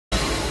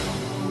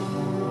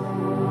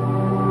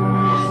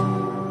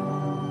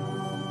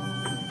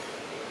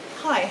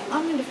Hi,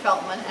 I'm Linda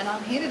Feltman and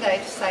I'm here today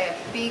to say a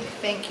big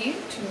thank you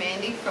to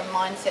Mandy from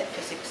Mindset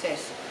for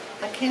Success.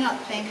 I cannot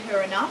thank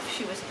her enough.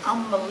 She was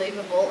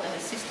unbelievable in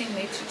assisting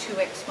me to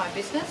 2x my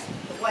business.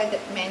 The way that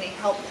Mandy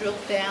helped drill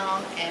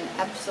down and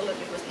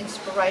absolutely was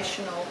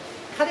inspirational,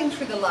 cutting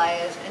through the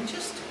layers and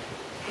just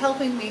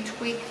helping me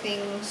tweak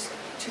things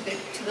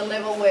to the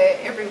level where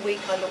every week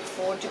I look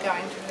forward to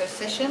going to her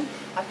session.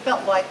 I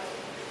felt like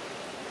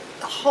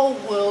the whole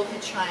world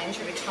had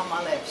changed every time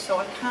I left. So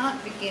I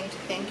can't begin to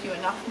thank you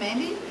enough,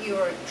 Mandy. You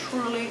are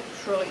truly,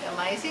 truly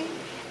amazing.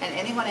 And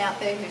anyone out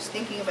there who's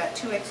thinking about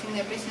 2xing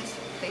their business,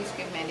 please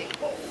give Mandy a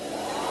call.